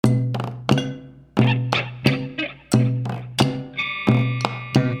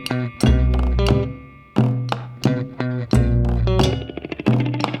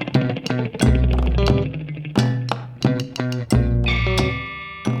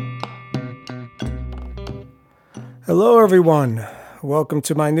Hello, everyone. Welcome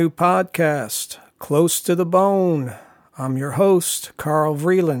to my new podcast, Close to the Bone. I'm your host, Carl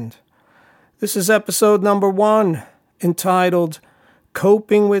Vreeland. This is episode number 1, entitled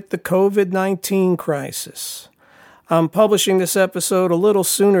Coping with the COVID-19 Crisis. I'm publishing this episode a little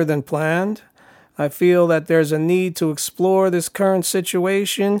sooner than planned. I feel that there's a need to explore this current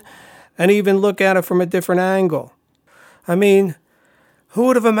situation and even look at it from a different angle. I mean, who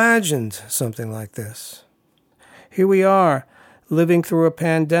would have imagined something like this? Here we are, living through a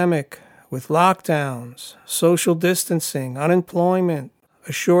pandemic with lockdowns, social distancing, unemployment,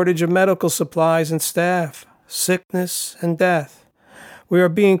 a shortage of medical supplies and staff, sickness and death. We are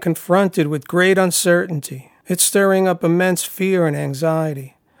being confronted with great uncertainty. It's stirring up immense fear and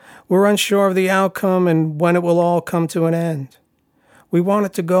anxiety. We're unsure of the outcome and when it will all come to an end. We want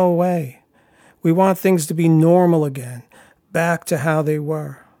it to go away. We want things to be normal again, back to how they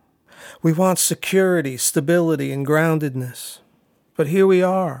were. We want security, stability, and groundedness. But here we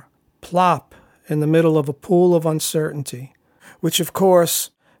are, plop in the middle of a pool of uncertainty, which of course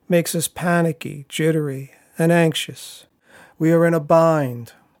makes us panicky, jittery, and anxious. We are in a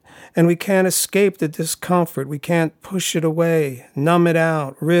bind, and we can't escape the discomfort. We can't push it away, numb it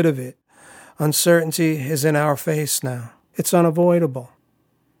out, rid of it. Uncertainty is in our face now. It's unavoidable.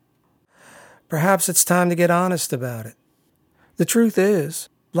 Perhaps it's time to get honest about it. The truth is,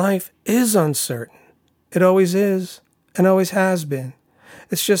 life is uncertain. It always is and always has been.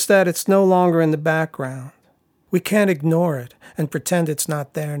 It's just that it's no longer in the background. We can't ignore it and pretend it's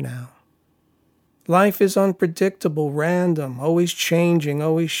not there now. Life is unpredictable, random, always changing,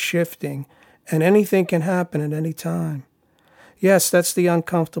 always shifting, and anything can happen at any time. Yes, that's the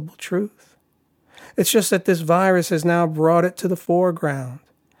uncomfortable truth. It's just that this virus has now brought it to the foreground.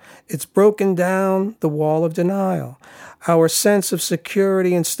 It's broken down the wall of denial. Our sense of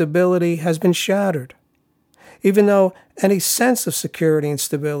security and stability has been shattered, even though any sense of security and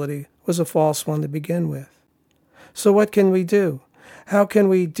stability was a false one to begin with. So what can we do? How can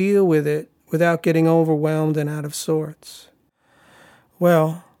we deal with it without getting overwhelmed and out of sorts?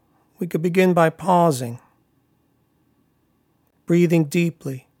 Well, we could begin by pausing, breathing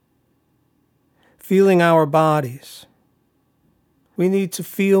deeply, feeling our bodies. We need to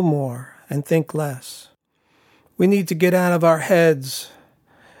feel more and think less. We need to get out of our heads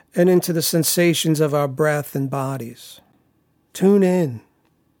and into the sensations of our breath and bodies. Tune in.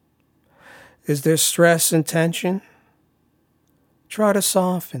 Is there stress and tension? Try to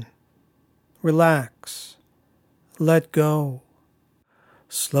soften. Relax. Let go.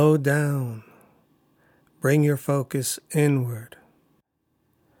 Slow down. Bring your focus inward.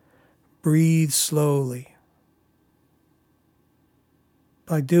 Breathe slowly.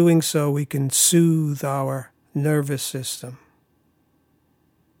 By doing so, we can soothe our nervous system.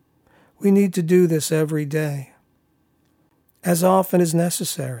 We need to do this every day, as often as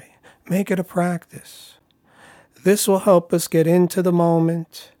necessary. Make it a practice. This will help us get into the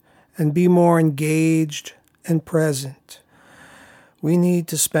moment and be more engaged and present. We need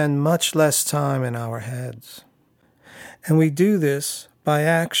to spend much less time in our heads. And we do this by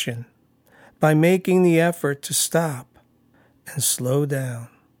action, by making the effort to stop and slow down.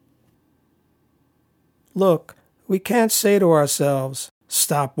 Look, we can't say to ourselves,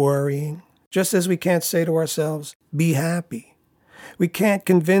 stop worrying, just as we can't say to ourselves, be happy. We can't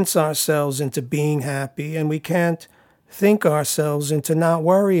convince ourselves into being happy, and we can't think ourselves into not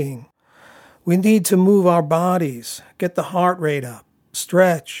worrying. We need to move our bodies, get the heart rate up,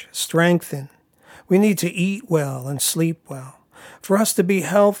 stretch, strengthen. We need to eat well and sleep well. For us to be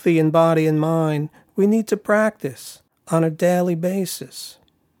healthy in body and mind, we need to practice on a daily basis.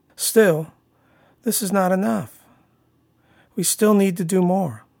 Still, this is not enough. We still need to do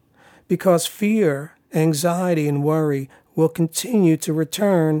more, because fear, anxiety, and worry will continue to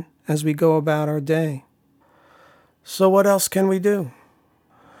return as we go about our day. So what else can we do?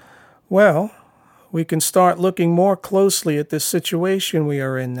 Well, we can start looking more closely at this situation we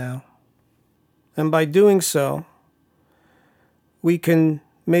are in now. And by doing so, we can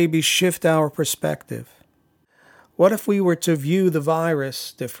maybe shift our perspective. What if we were to view the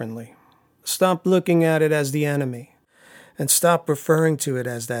virus differently? Stop looking at it as the enemy, and stop referring to it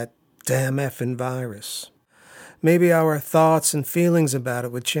as that damn effing virus. Maybe our thoughts and feelings about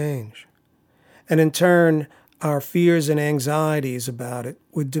it would change. And in turn, our fears and anxieties about it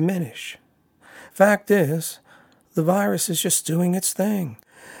would diminish. Fact is, the virus is just doing its thing.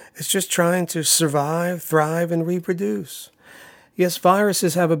 It's just trying to survive, thrive, and reproduce. Yes,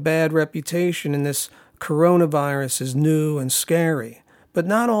 viruses have a bad reputation, and this coronavirus is new and scary. But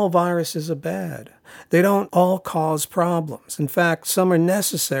not all viruses are bad. They don't all cause problems. In fact, some are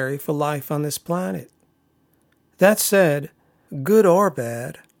necessary for life on this planet. That said, good or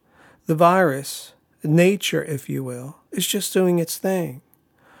bad, the virus, nature if you will, is just doing its thing.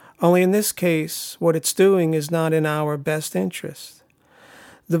 Only in this case, what it's doing is not in our best interest.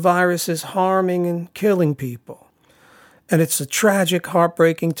 The virus is harming and killing people. And it's a tragic,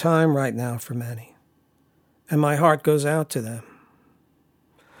 heartbreaking time right now for many. And my heart goes out to them.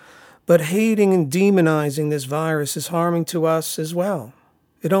 But hating and demonizing this virus is harming to us as well.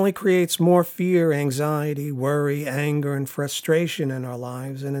 It only creates more fear, anxiety, worry, anger, and frustration in our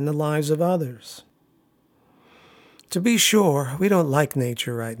lives and in the lives of others. To be sure, we don't like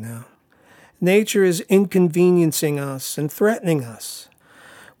nature right now. Nature is inconveniencing us and threatening us.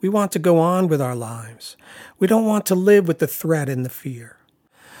 We want to go on with our lives. We don't want to live with the threat and the fear.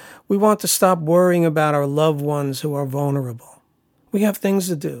 We want to stop worrying about our loved ones who are vulnerable. We have things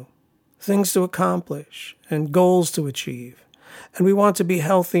to do, things to accomplish, and goals to achieve. And we want to be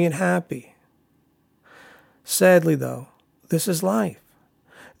healthy and happy. Sadly, though, this is life.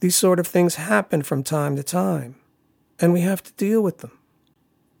 These sort of things happen from time to time, and we have to deal with them.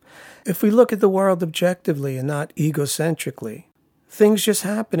 If we look at the world objectively and not egocentrically, things just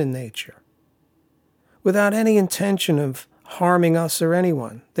happen in nature. Without any intention of harming us or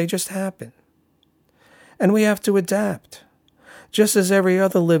anyone, they just happen. And we have to adapt, just as every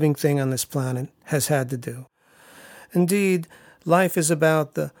other living thing on this planet has had to do. Indeed, life is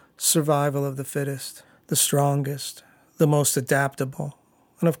about the survival of the fittest, the strongest, the most adaptable,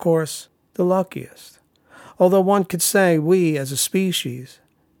 and of course, the luckiest. Although one could say we, as a species,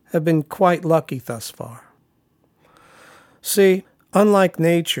 have been quite lucky thus far. See, unlike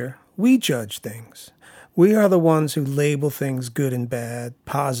nature, we judge things. We are the ones who label things good and bad,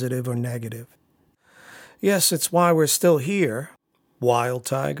 positive or negative. Yes, it's why we're still here. Wild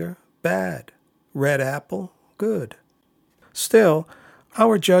tiger, bad. Red apple, good. Still,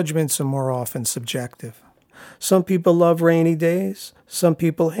 our judgments are more often subjective. Some people love rainy days, some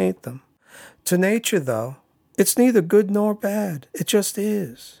people hate them. To nature, though, it's neither good nor bad. It just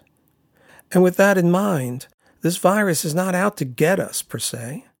is. And with that in mind, this virus is not out to get us, per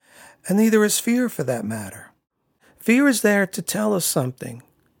se, and neither is fear for that matter. Fear is there to tell us something.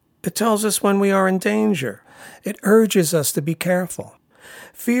 It tells us when we are in danger. It urges us to be careful.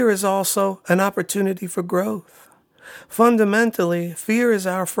 Fear is also an opportunity for growth. Fundamentally, fear is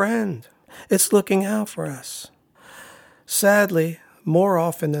our friend. It's looking out for us. Sadly, more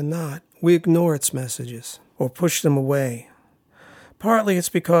often than not, we ignore its messages or push them away. Partly it's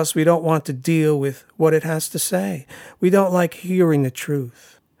because we don't want to deal with what it has to say. We don't like hearing the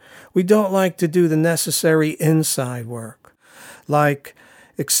truth. We don't like to do the necessary inside work, like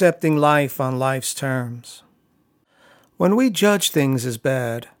accepting life on life's terms. When we judge things as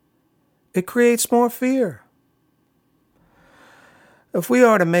bad, it creates more fear. If we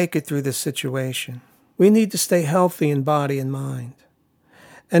are to make it through this situation, we need to stay healthy in body and mind.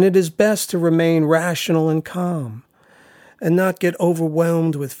 And it is best to remain rational and calm, and not get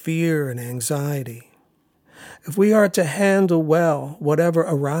overwhelmed with fear and anxiety. If we are to handle well whatever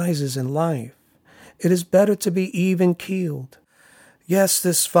arises in life, it is better to be even-keeled. Yes,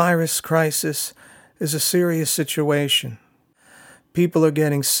 this virus crisis is a serious situation. People are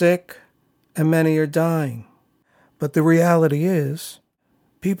getting sick, and many are dying. But the reality is,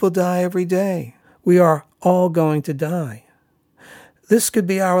 people die every day. We are all going to die. This could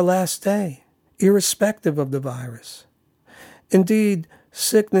be our last day, irrespective of the virus. Indeed,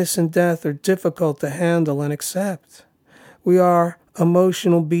 sickness and death are difficult to handle and accept. We are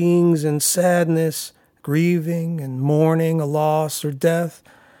emotional beings, and sadness, grieving, and mourning a loss or death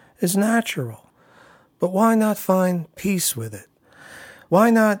is natural. But why not find peace with it? Why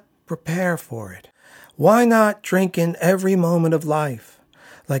not prepare for it? Why not drink in every moment of life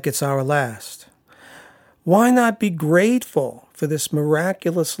like it's our last? Why not be grateful for this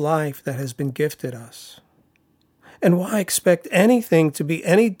miraculous life that has been gifted us? And why expect anything to be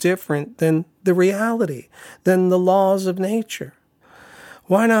any different than the reality, than the laws of nature?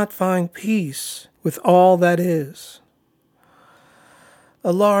 Why not find peace with all that is?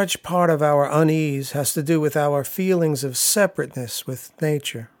 A large part of our unease has to do with our feelings of separateness with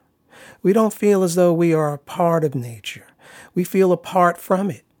nature. We don't feel as though we are a part of nature. We feel apart from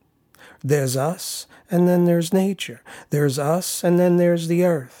it. There's us, and then there's nature. There's us, and then there's the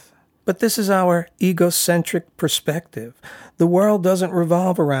earth. But this is our egocentric perspective. The world doesn't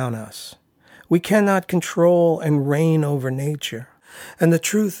revolve around us. We cannot control and reign over nature. And the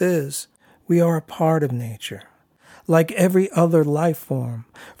truth is, we are a part of nature. Like every other life form,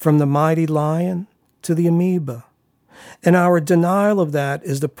 from the mighty lion to the amoeba. And our denial of that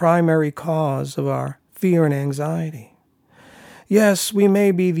is the primary cause of our fear and anxiety. Yes, we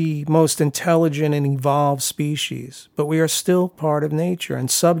may be the most intelligent and evolved species, but we are still part of nature and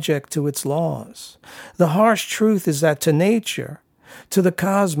subject to its laws. The harsh truth is that to nature, to the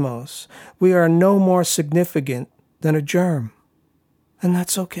cosmos, we are no more significant than a germ. And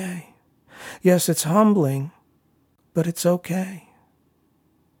that's okay. Yes, it's humbling, but it's okay.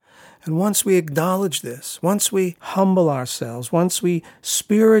 And once we acknowledge this, once we humble ourselves, once we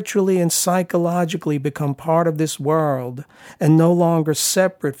spiritually and psychologically become part of this world and no longer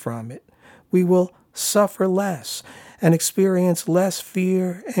separate from it, we will suffer less and experience less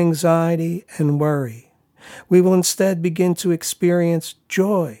fear, anxiety, and worry. We will instead begin to experience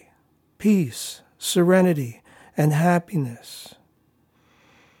joy, peace, serenity, and happiness.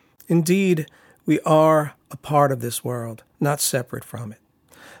 Indeed, we are a part of this world, not separate from it.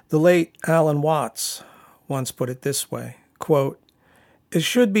 The late Alan Watts once put it this way, quote, "It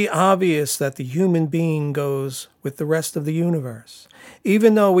should be obvious that the human being goes with the rest of the universe.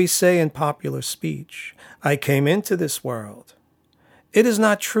 Even though we say in popular speech, 'I came into this world,' it is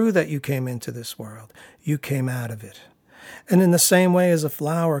not true that you came into this world. You came out of it. And in the same way as a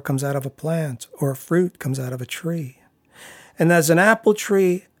flower comes out of a plant or a fruit comes out of a tree. And as an apple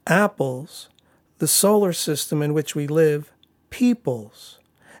tree apples, the solar system in which we live peoples.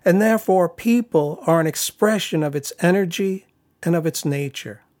 And therefore people are an expression of its energy and of its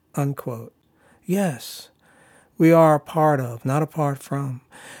nature," unquote. Yes, we are a part of, not apart from.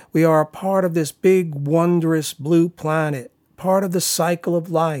 We are a part of this big, wondrous blue planet, part of the cycle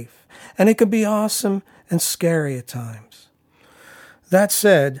of life, and it can be awesome and scary at times. That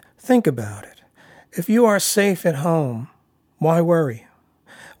said, think about it. If you are safe at home, why worry?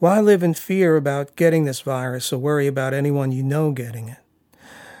 Why live in fear about getting this virus or worry about anyone you know getting it?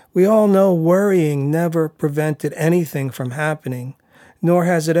 We all know worrying never prevented anything from happening, nor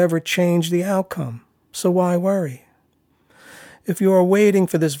has it ever changed the outcome. So why worry? If you are waiting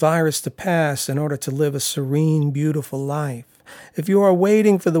for this virus to pass in order to live a serene, beautiful life, if you are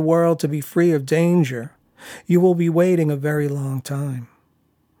waiting for the world to be free of danger, you will be waiting a very long time.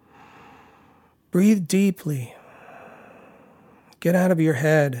 Breathe deeply. Get out of your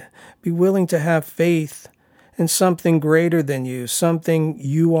head. Be willing to have faith in something greater than you, something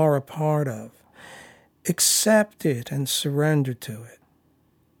you are a part of. Accept it and surrender to it.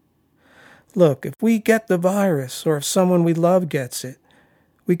 Look, if we get the virus or if someone we love gets it,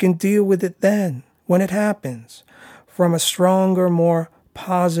 we can deal with it then, when it happens, from a stronger, more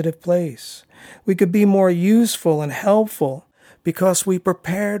positive place. We could be more useful and helpful because we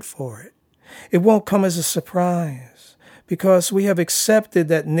prepared for it. It won't come as a surprise, because we have accepted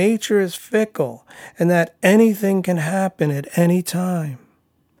that nature is fickle and that anything can happen at any time.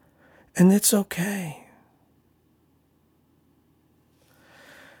 And it's okay.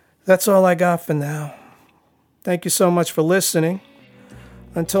 That's all I got for now. Thank you so much for listening.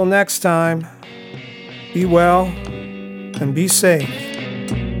 Until next time, be well and be safe.